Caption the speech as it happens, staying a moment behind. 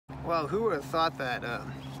Well, who would have thought that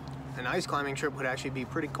an ice climbing trip would actually be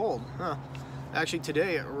pretty cold? Huh. Actually,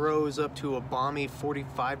 today it rose up to a balmy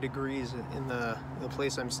 45 degrees in the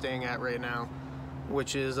place I'm staying at right now,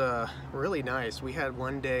 which is really nice. We had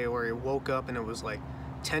one day where I woke up and it was like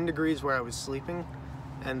 10 degrees where I was sleeping,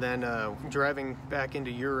 and then driving back into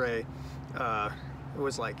Ouray, it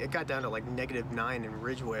was like, it got down to like -9 in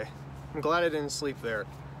Ridgeway. I'm glad I didn't sleep there,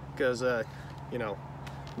 because, you know,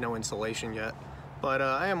 no insulation yet. But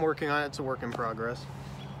I am working on it. It's a work in progress.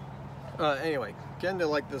 Anyway, getting to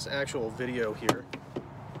like this actual video here.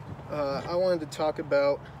 I wanted to talk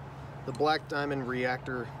about the Black Diamond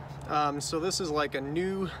Reactor. So this is like a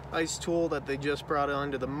new ice tool that they just brought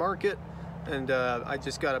onto the market, and I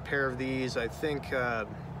just got a pair of these, I think,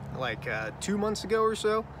 like 2 months ago or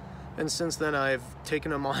so. And since then I've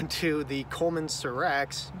taken them onto the Coleman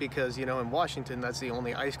Seracs, because, you know, in Washington that's the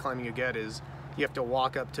only ice climbing you get, is you have to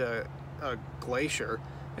walk up to a glacier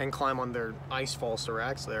and climb on their icefall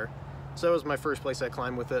seracs there. So that was my first place I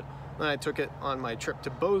climbed with it. Then I took it on my trip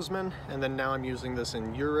to Bozeman, and then now I'm using this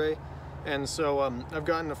in Ouray. And so I've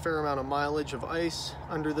gotten a fair amount of mileage of ice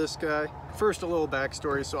under this guy. First, a little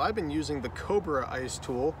backstory. So I've been using the Cobra ice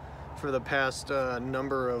tool for the past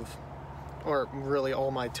number of, or really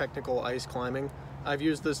all my technical ice climbing. I've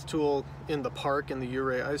used this tool in the park, in the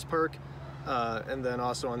Ouray Ice Park, and then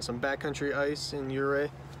also on some backcountry ice in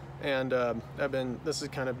Ouray. And this has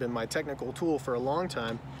kind of been my technical tool for a long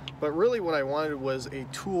time. But really what I wanted was a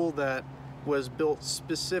tool that was built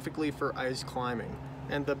specifically for ice climbing.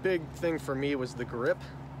 And the big thing for me was the grip,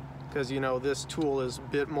 because, you know, this tool is a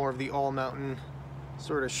bit more of the all-mountain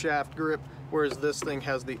sort of shaft grip, whereas this thing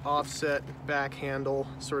has the offset back handle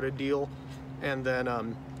sort of deal. And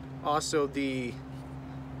then also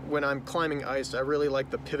when I'm climbing ice, I really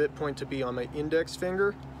like the pivot point to be on my index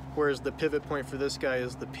finger, whereas the pivot point for this guy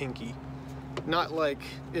is the pinky. Not like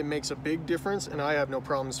it makes a big difference, and I have no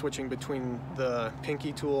problem switching between the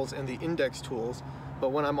pinky tools and the index tools,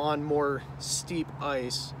 but when I'm on more steep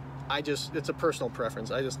ice, it's a personal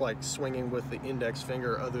preference. I just like swinging with the index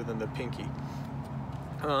finger other than the pinky.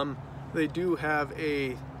 They do have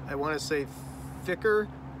a, I want to say, thicker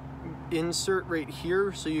insert right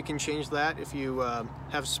here, so you can change that if you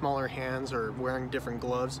have smaller hands or wearing different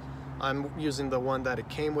gloves. I'm using the one that it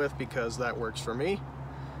came with because that works for me.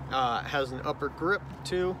 It has an upper grip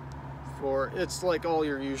too, it's like all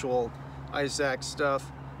your usual ice axe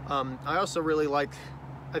stuff. I also really like,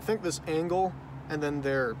 I think this angle and then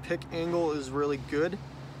their pick angle is really good,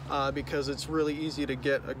 because it's really easy to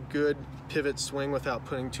get a good pivot swing without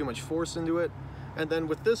putting too much force into it. And then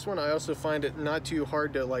with this one, I also find it not too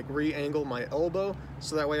hard to like re-angle my elbow,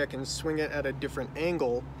 so that way I can swing it at a different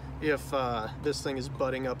angle if this thing is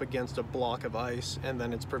butting up against a block of ice and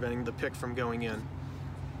then it's preventing the pick from going in.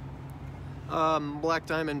 Black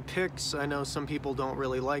Diamond picks, I know some people don't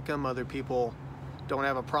really like them, other people don't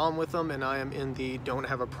have a problem with them, and I am in the don't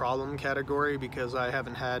have a problem category because I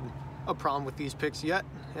haven't had a problem with these picks yet,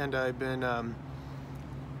 and I've been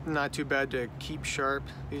not too bad to keep sharp.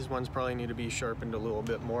 These ones probably need to be sharpened a little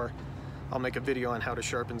bit more. I'll make a video on how to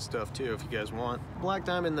sharpen stuff too if you guys want. Black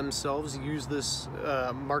Diamond themselves use this,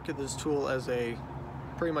 market this tool as a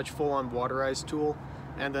pretty much full-on water ice tool,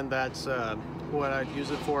 and then that's what I'd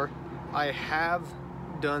use it for. I have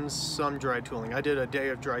done some dry tooling. I did a day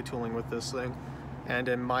of dry tooling with this thing, and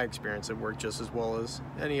in my experience it worked just as well as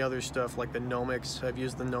any other stuff like the Nomex. I've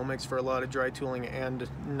used the Nomex for a lot of dry tooling, and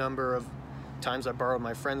a number of times I borrowed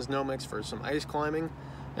my friend's Nomex for some ice climbing,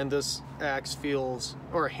 and this axe feels,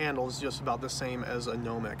 or handles, just about the same as a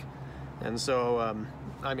Nomex. And so,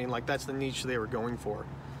 I mean, like, that's the niche they were going for.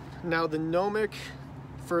 Now the Nomex,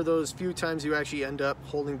 for those few times you actually end up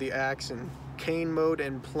holding the axe in cane mode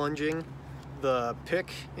and plunging the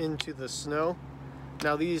pick into the snow.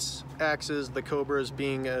 Now these axes, the Cobras,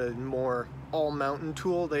 being a more all-mountain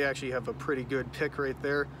tool, they actually have a pretty good pick right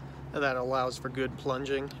there that allows for good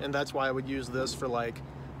plunging, and that's why I would use this for like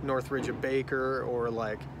Northridge of Baker or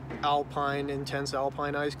like alpine, intense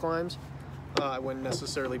alpine ice climbs. I wouldn't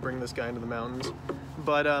necessarily bring this guy into the mountains.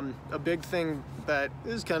 But a big thing that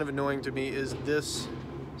is kind of annoying to me is this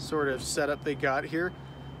sort of setup they got here.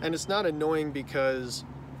 And it's not annoying because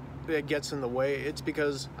it gets in the way, it's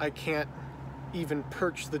because I can't even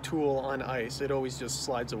perch the tool on ice. It always just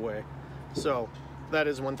slides away. So that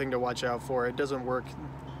is one thing to watch out for. It doesn't work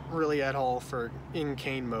really at all for in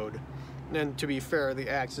cane mode. And to be fair, the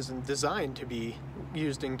axe isn't designed to be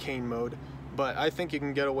used in cane mode, but I think you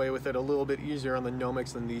can get away with it a little bit easier on the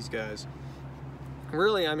Nomex than these guys.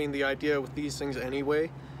 Really, I mean, the idea with these things anyway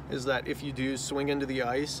is that if you do swing into the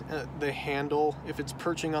ice, the handle, if it's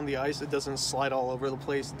perching on the ice, it doesn't slide all over the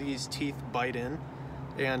place. These teeth bite in,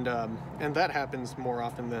 and that happens more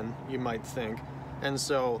often than you might think. And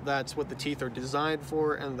so that's what the teeth are designed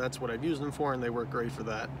for, and that's what I've used them for, and they work great for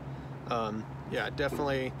that. Yeah,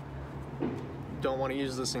 definitely don't want to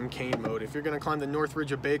use this in cane mode. If you're going to climb the North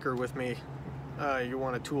Ridge of Baker with me, you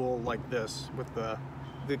want a tool like this with the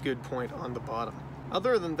good point on the bottom.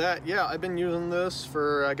 Other than that, yeah, I've been using this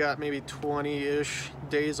for, I got maybe 20-ish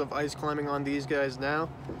days of ice climbing on these guys now,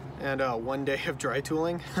 and 1 day of dry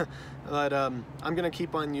tooling. But I'm going to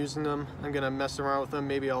keep on using them. I'm going to mess around with them.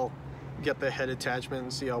 Maybe I'll get the head attachment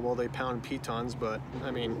and see how well they pound pitons, but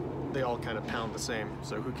I mean, they all kind of pound the same,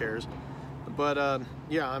 so who cares. But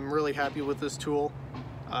yeah, I'm really happy with this tool.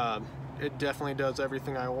 It definitely does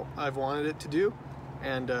everything I've wanted it to do,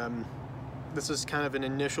 and this is kind of an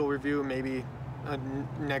initial review. Maybe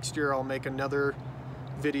next year I'll make another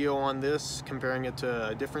video on this, comparing it to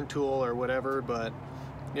a different tool or whatever. But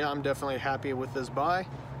yeah, I'm definitely happy with this buy,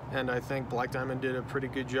 and I think Black Diamond did a pretty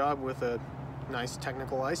good job with a nice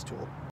technical ice tool.